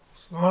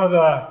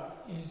Slava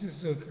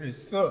Jesusu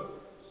Christo.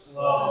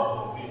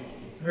 Slava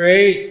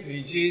Praise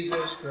be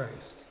Jesus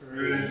Christ.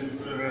 Praise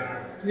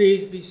forever.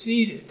 Please be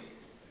seated.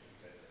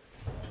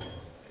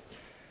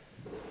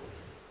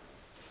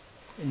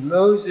 And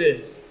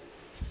Moses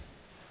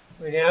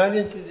went out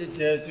into the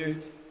desert,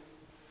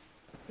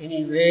 and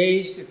he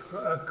raised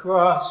a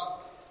cross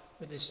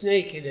with a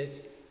snake in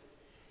it,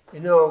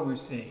 and all were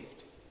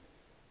saved.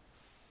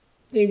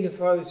 Name the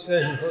Father,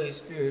 Son, and Holy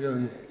Spirit,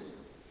 amen.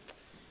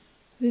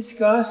 This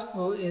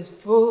gospel is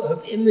full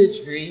of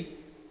imagery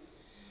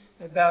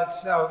about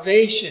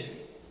salvation,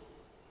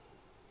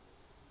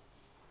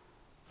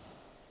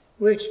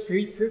 which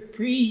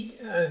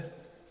is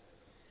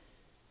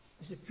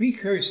a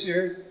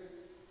precursor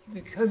to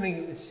the coming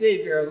of the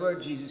Savior, our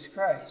Lord Jesus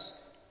Christ.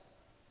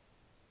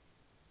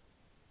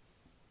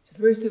 So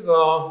first of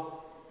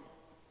all,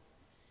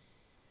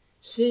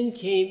 sin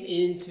came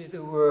into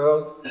the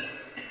world,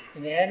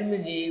 and Adam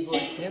and Eve were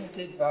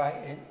tempted by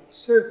a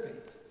serpent.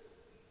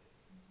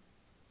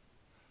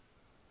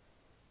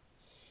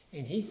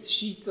 And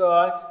she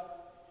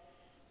thought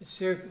the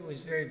serpent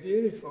was very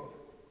beautiful.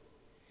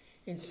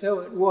 And so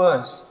it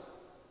was.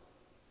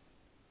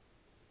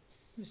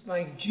 It was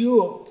like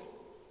jeweled.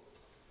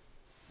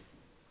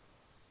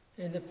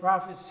 And the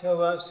prophets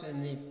tell us,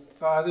 and the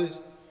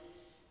fathers,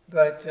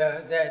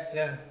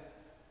 that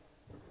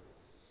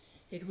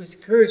it was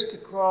cursed to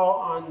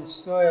crawl on the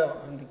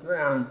soil, on the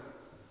ground,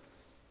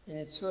 and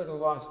it sort of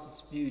lost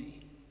its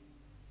beauty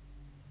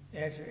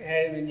after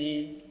Adam and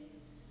Eve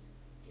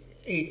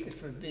ate the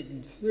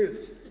forbidden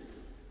fruit.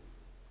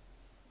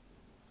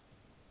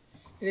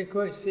 And of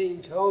course,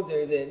 Satan told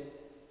her that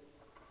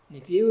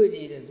if you would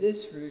eat of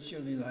this fruit,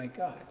 you'll be like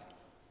God.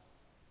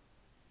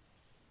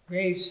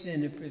 Grave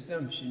sin of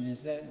presumption,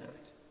 is that not?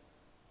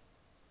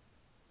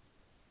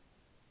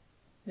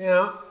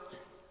 Now,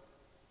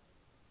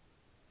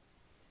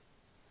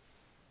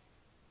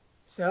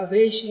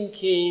 salvation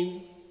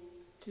came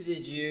to the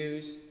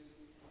Jews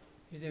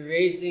through the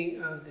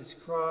raising of this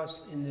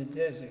cross in the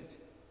desert.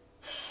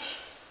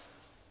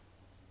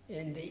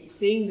 And the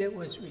thing that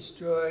was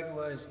destroyed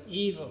was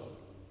evil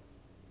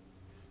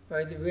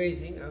by the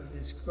raising of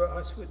this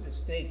cross with the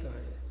snake on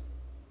it.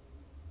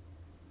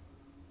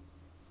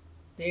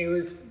 They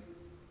were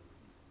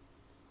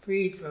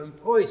freed from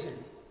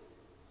poison.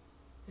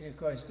 And of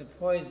course, the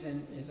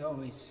poison is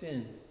always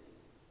sin.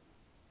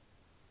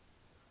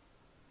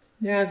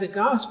 Now, the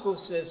gospel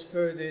says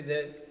further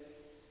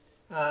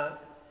that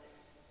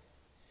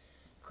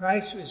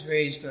Christ was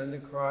raised on the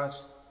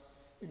cross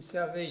and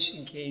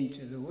salvation came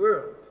to the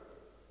world.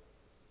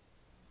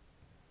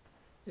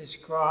 This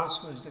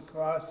cross was the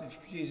cross of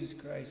Jesus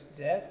Christ's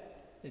death,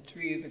 the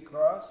tree of the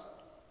cross.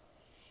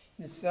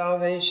 And the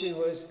salvation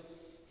was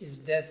his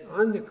death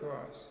on the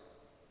cross.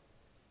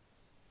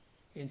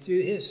 And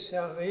through his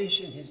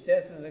salvation, his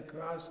death on the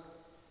cross,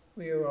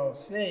 we are all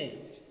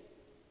saved.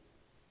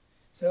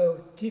 So,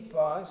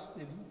 typos,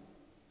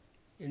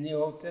 in the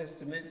Old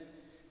Testament,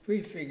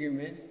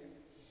 prefigurement,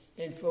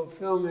 and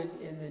fulfillment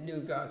in the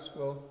new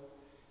gospel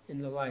in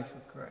the life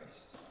of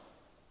Christ.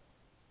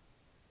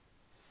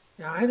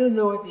 Now, I don't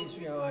know what the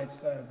Israelites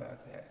thought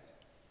about that.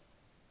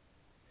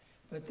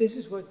 But this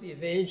is what the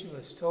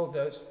evangelist told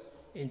us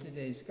in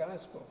today's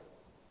gospel.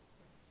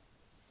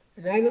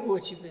 And I don't know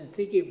what you've been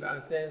thinking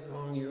about that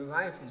along your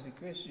life as a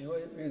Christian,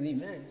 what it really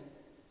meant.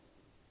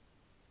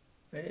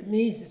 But it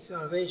means that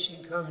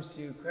salvation comes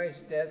through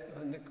Christ's death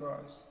on the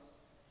cross.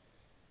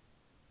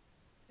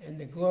 And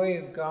the glory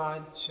of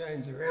God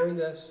shines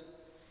around us,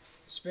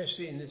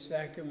 especially in the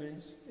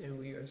sacraments, and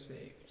we are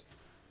saved.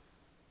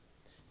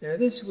 Now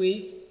this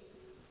week,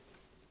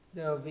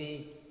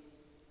 the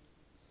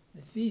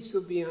feast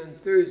will be on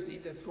Thursday,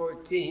 the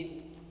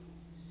 14th.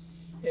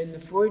 And the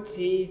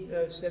 14th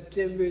of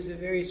September is a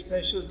very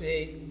special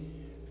day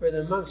for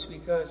the monks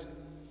because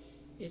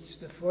it's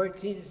the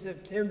 14th of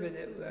September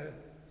that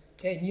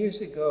 10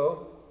 years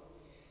ago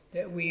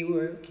that we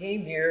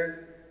came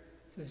here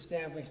to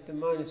establish the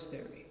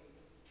monastery.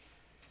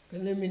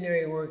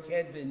 Preliminary work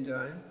had been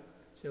done,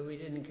 so we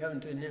didn't come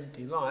to an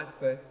empty lot,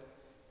 but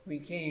we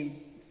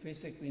came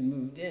physically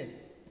moved in.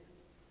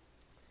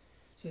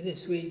 So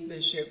this week,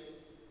 Bishop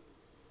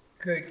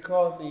Kurt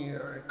called me,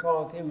 or I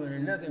called him on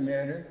another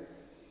matter.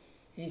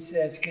 He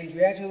says,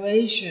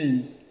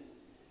 congratulations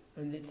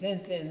on the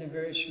 10th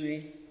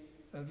anniversary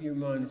of your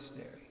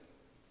monastery.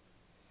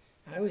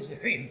 I was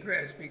very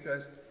impressed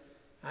because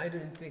I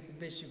didn't think the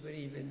bishop would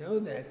even know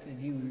that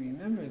he would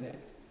remember that.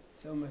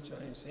 So much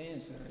on his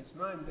hands and on his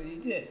mind, but he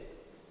did.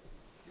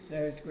 And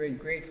I was very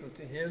grateful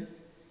to him,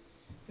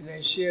 and I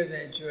share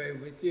that joy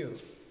with you.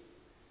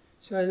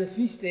 So on the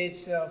feast day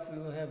itself, we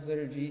will have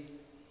liturgy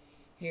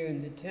here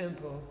in the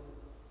temple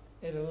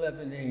at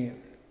 11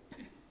 a.m.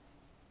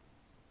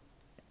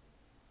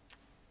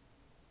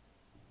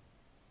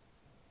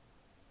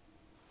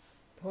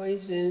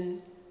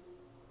 Poison,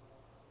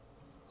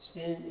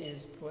 sin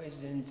is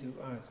poison to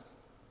us.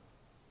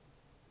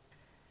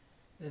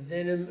 The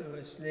venom of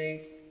a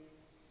snake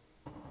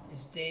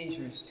is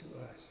dangerous to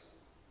us.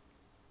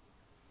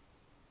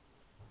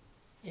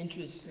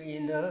 Interestingly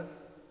enough,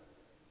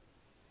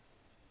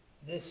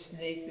 this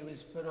snake that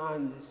was put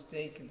on the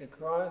stake of the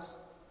cross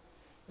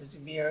was to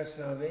be our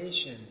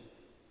salvation.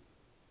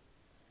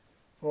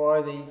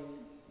 For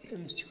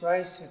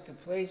Christ took the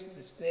place of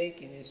the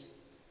snake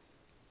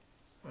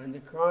on the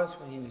cross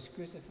when he was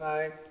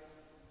crucified,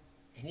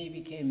 and he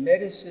became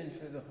medicine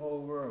for the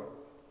whole world,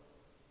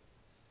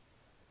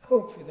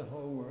 hope for the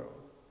whole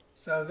world,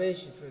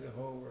 salvation for the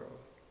whole world.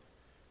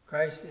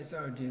 Christ is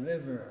our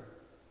deliverer.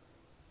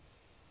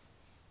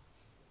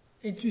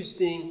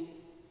 Interesting,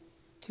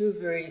 two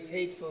very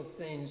fateful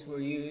things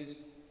were used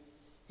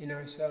in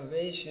our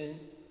salvation: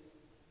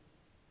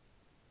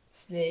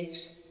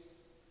 snakes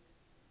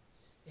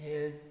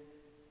and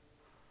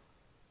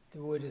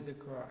the wood of the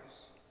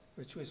cross,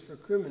 which was for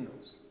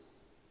criminals.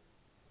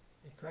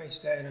 And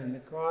Christ died on the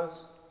cross,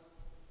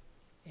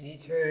 and he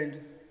turned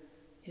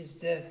his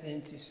death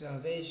into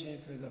salvation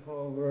for the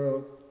whole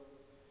world,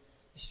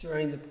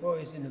 destroying the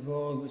poison of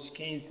old which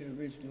came through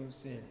original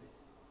sin.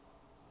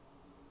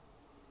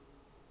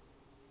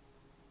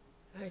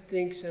 I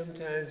think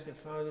sometimes the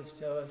fathers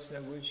tell us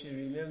that we should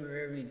remember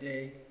every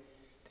day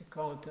to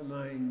call to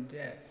mind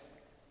death,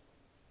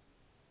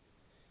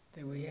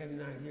 that we have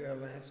not here a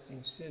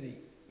lasting city.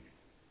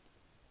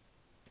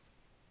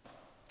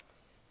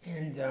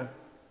 And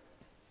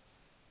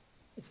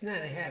it's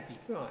not a happy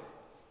thought.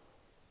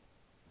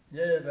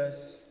 None of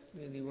us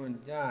really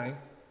want to die.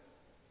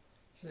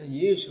 It's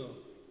unusual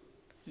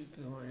for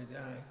people who want to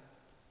die.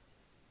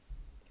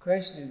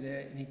 Christ knew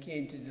that, and he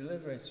came to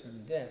deliver us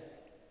from death.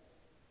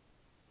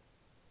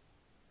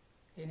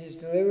 And his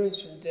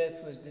deliverance from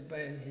death was by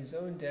his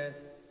own death,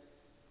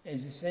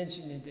 his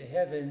ascension into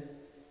heaven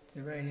to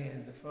the right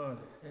hand of the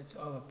Father. That's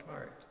all a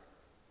part.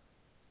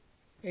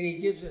 And he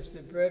gives us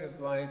the bread of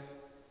life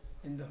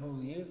in the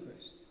Holy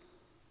Eucharist.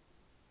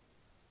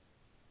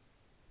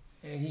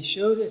 And he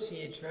showed us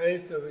he had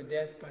triumphed over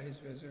death by his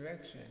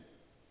resurrection.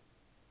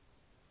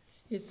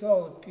 It's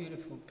all a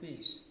beautiful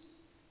piece.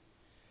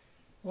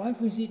 Why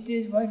did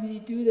he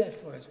do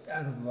that for us?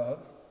 Out of love.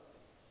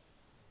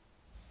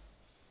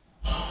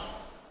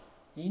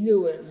 He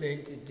knew what it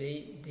meant to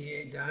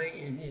die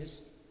in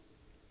his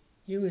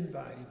human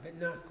body, but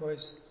not, of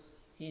course,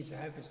 he's a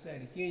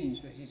hypostatic union,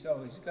 but he's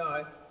always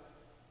God,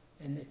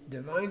 and the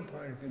divine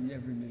part of him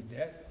never knew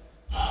death.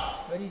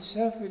 But he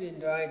suffered and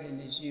died in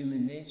his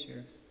human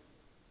nature.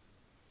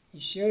 He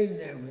shared in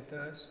that with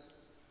us,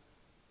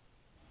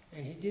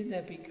 and he did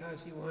that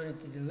because he wanted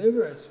to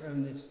deliver us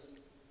from this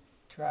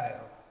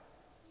trial.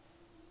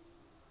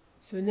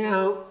 So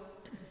now,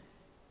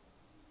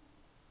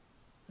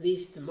 at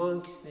least the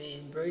monks, they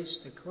embrace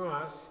the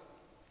cross,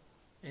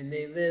 and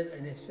they live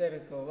an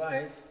ascetical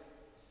life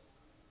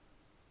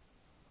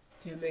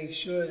to make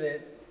sure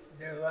that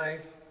their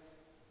life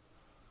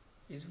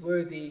is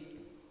worthy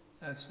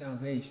of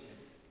salvation.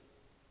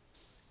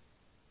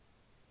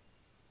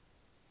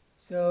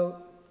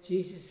 So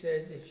Jesus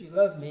says, if you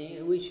love me,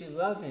 and we should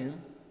love him,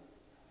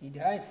 he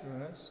died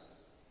for us.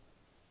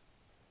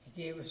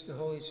 He gave us the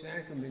holy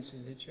sacraments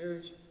in the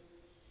church.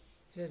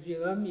 He said, if you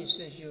love me, he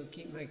says you'll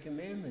keep my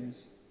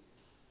commandments.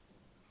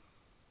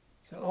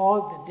 So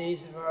all the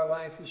days of our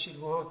life we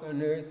should walk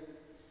on earth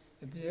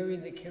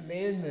observing the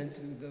commandments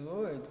of the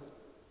Lord.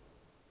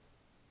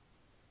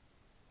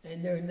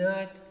 And they're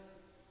not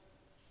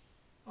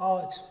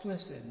all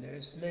explicit.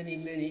 There's many,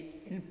 many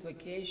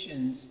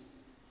implications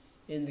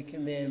in the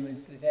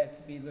commandments that have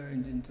to be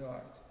learned and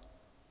taught.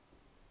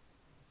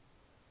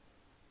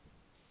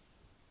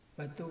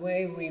 But the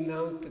way we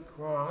mount the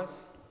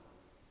cross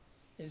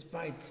is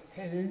by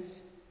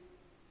penance,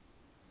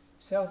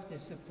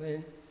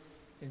 self-discipline,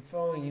 and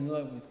falling in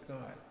love with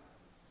God.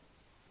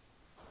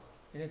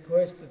 And of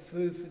course, the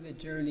food for the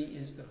journey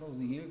is the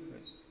Holy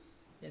Eucharist.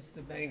 It's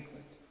the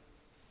banquet.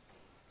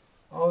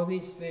 All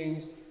these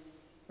things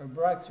are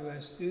brought to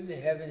us through the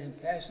heaven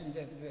and passion,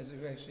 death, and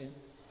resurrection,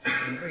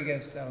 and bring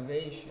us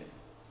salvation.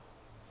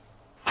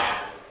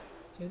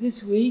 So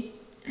this week,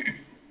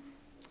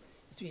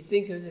 as we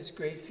think of this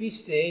great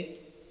feast day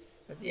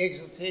of the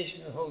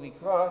exaltation of the Holy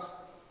Cross,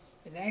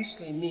 it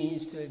actually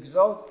means to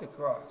exalt the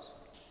cross.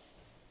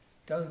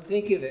 Don't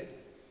think of it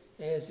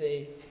as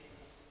the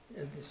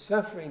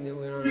suffering that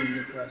went on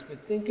the cross, but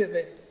think of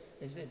it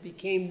as it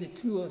became the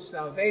tool of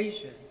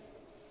salvation.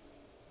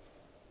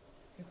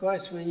 Of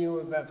course, when you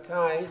were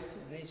baptized,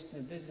 at least in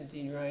the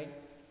Byzantine Rite,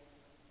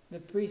 the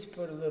priest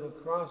put a little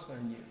cross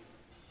on you.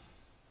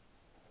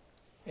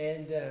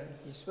 And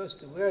you're supposed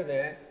to wear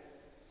that,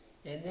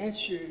 and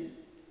that's your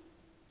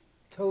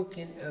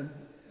token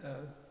of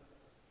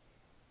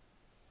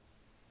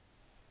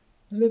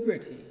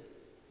liberty,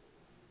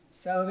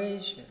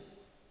 salvation.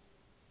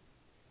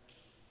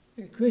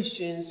 And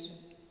Christians,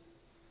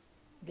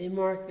 they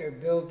mark their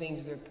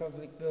buildings, their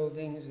public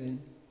buildings,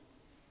 and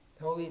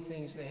holy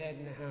things they had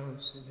in the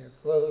house, and their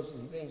clothes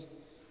and things,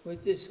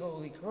 with this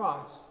holy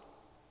cross,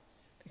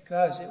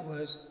 because it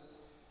was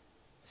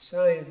a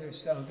sign of their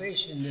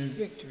salvation, their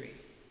victory.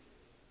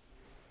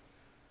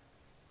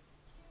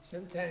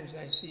 Sometimes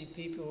I see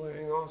people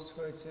wearing all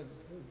sorts of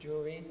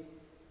jewelry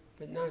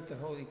but not the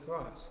Holy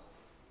Cross.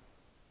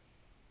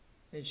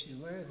 They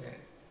should wear that.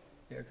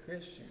 They're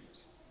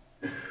Christians.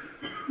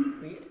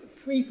 We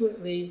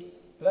frequently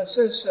bless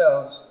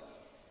ourselves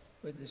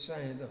with the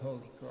sign of the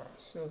Holy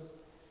Cross. So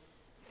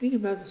think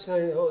about the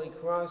sign of the Holy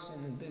Cross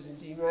in the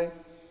Byzantine Rite.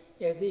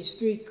 You have these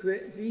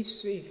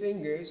three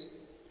fingers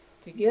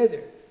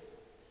together.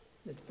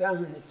 The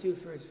thumb and the two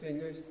first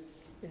fingers,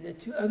 and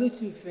the other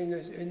two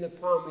fingers are in the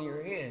palm of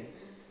your hand.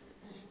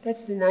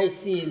 That's the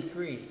Nicene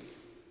Creed.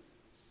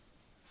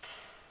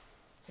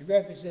 It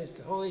represents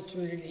the Holy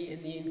Trinity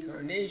in the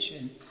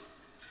Incarnation,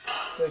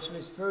 which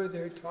was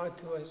further taught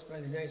to us by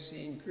the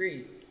Nicene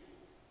Creed.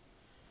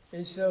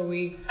 And so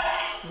we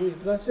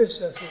bless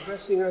ourselves, we're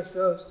blessing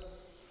ourselves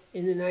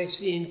in the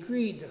Nicene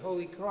Creed, the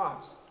Holy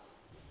Cross.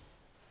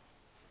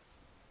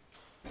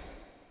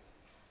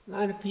 A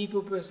lot of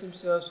people bless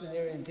themselves when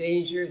they're in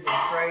danger,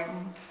 they're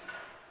frightened,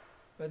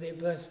 or they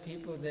bless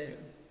people that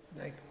are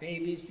like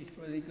babies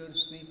before they go to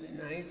sleep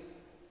at night,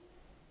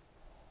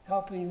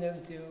 helping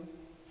them to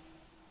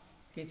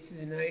get through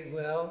the night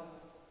well,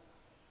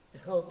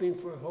 and hoping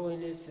for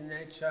holiness in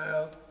that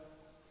child.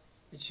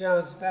 The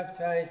child is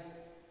baptized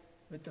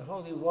with the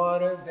holy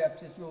water,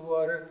 baptismal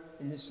water,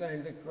 and the sign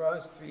of the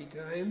cross 3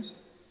 times.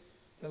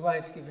 The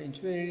life-giving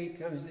Trinity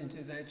comes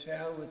into that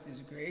child with His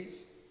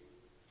grace.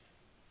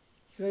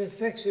 So it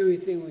affects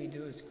everything we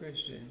do as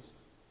Christians.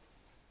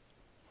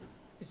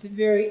 It's a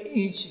very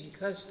ancient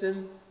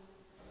custom.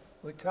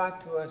 We're taught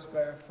to us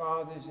by our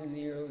fathers in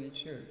the early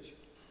church.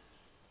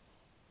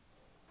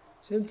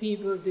 Some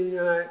people do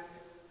not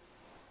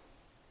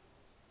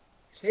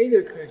say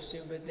they're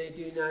Christian, but they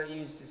do not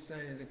use the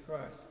sign of the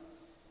cross.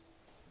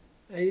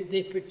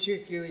 They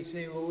particularly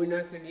say, well, we're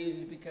not going to use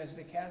it because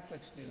the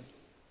Catholics do.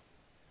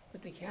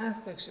 But the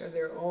Catholics are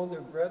their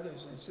older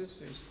brothers and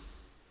sisters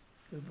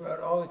who brought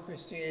all the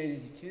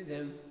Christianity to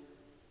them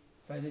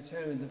by the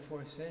time of the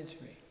 4th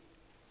century.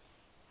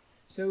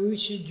 So we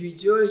should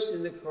rejoice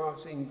in the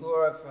cross and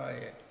glorify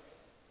it.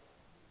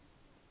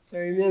 So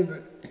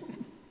remember,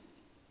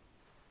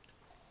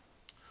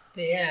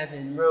 they have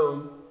in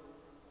Rome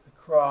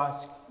a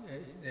cross,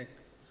 the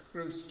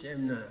Crux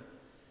Gemna.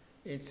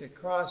 It's a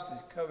cross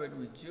that's covered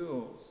with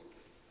jewels.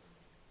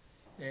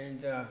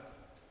 And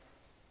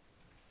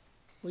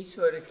we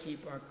sort of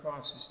keep our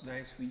crosses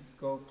nice. We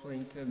gold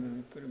plate them and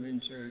we put them in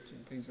church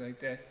and things like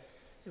that.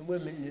 And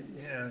women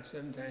have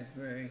sometimes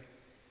very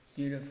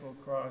beautiful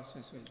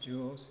crosses with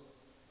jewels.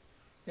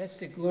 That's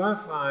to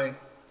glorify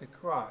the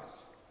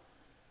cross.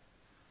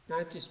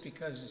 Not just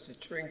because it's a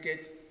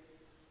trinket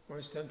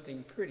or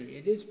something pretty.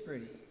 It is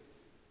pretty.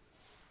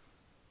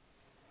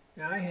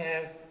 Now I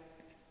have,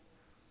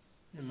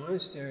 in the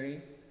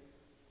monastery,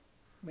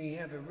 we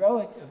have a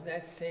relic of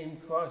that same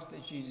cross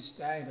that Jesus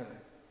died on.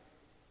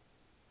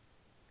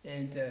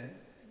 And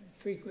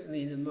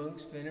frequently the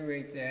monks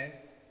venerate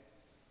that,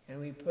 and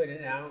we put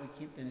it out. We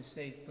keep it in a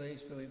safe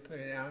place, but we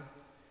put it out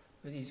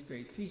for these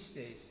great feast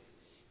days.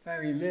 If I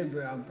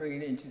remember, I'll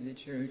bring it into the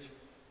church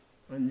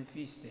on the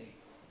feast day.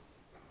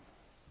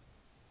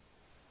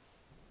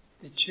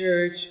 The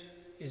church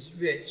is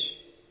rich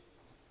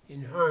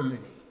in harmony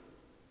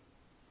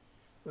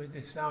with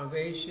the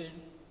salvation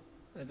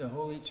of the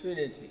Holy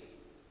Trinity,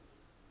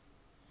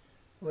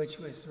 which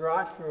was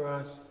wrought for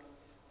us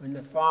when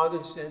the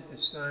Father sent the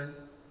Son.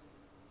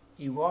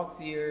 He walked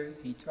the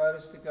earth, He taught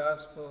us the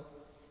gospel,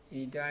 and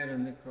He died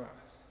on the cross.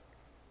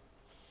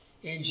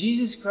 In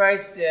Jesus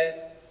Christ's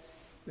death,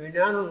 we're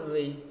not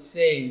only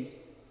saved,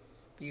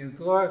 but you're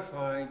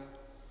glorified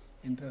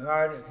and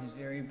part of His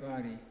very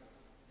body,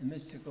 the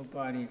mystical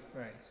body of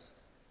Christ.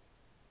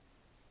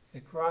 The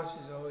cross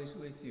is always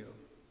with you.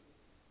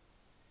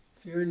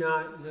 Fear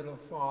not, little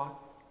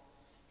flock,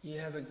 you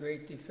have a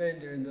great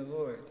defender in the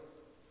Lord.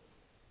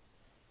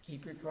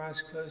 Keep your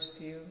cross close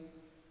to you.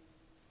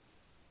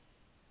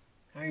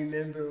 I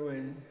remember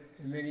when,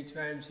 many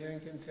times hearing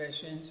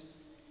confessions,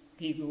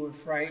 people were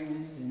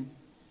frightened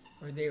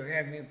or they were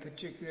having a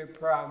particular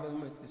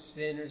problem with the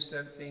sin or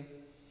something.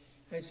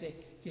 I say,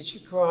 get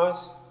your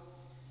cross,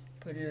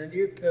 put it under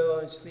your pillow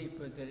and sleep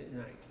with it at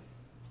night.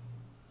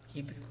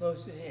 Keep it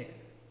close at hand.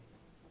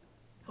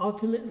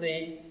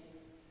 Ultimately,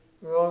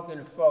 we're all going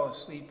to fall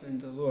asleep in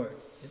the Lord.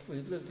 If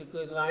we've lived a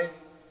good life,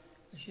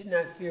 we should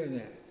not fear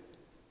that.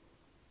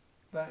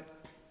 But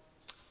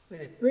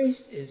when a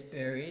priest is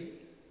buried,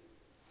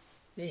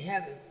 they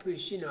have a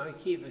priest, I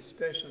keep a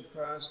special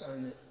cross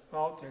on the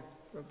altar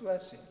for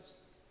blessings.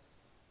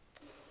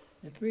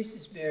 The priest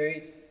is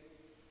buried,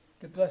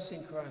 the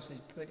blessing cross is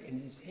put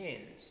in his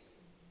hands.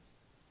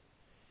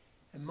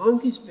 The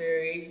monk is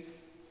buried,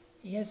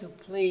 he has a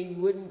plain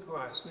wooden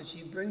cross which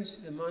he brings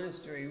to the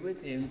monastery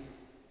with him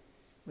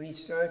when he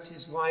starts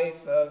his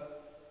life of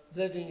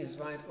living his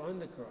life on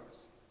the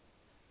cross.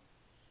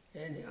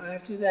 And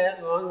after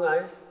that long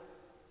life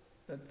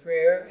of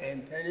prayer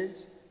and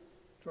penance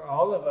for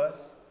all of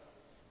us,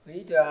 when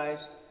he dies,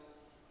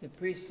 the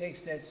priest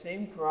takes that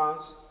same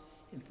cross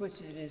and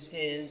puts it in his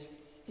hands,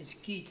 his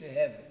key to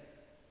heaven.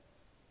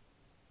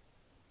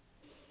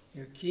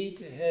 Your key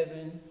to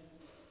heaven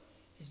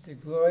is the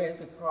glory of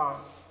the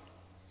cross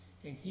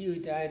and he who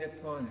died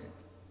upon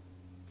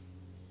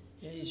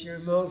it. It is your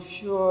most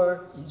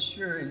sure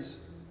insurance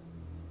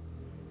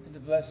for the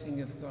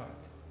blessing of God.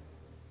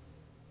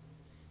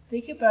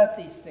 Think about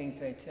these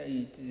things I tell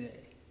you today.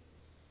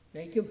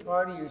 Make them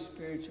part of your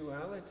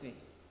spirituality.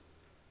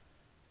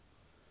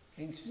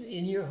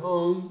 In your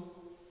home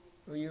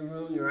or your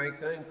room, your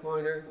icon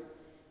corner,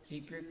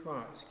 keep your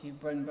cross.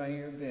 Keep one by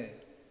your bed.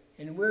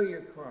 And wear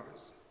your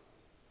cross.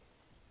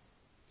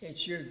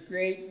 It's your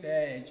great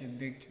badge of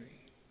victory.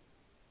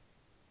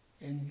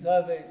 And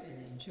love it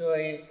and enjoy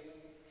it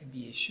and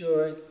be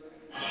assured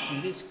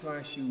through this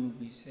cross you will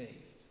be saved.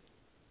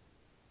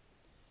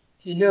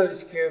 If you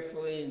notice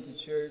carefully in the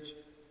church,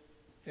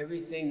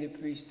 everything the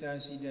priest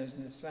does, he does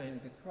in the sign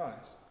of the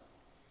cross.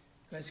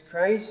 Because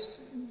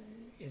Christ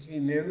is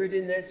remembered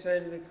in that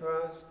sign of the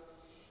cross,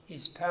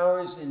 his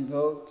power is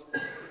invoked,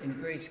 and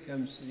grace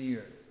comes to the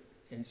earth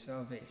and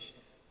salvation.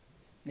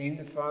 In the name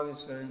of the Father,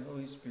 Son,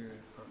 Holy Spirit.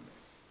 Amen.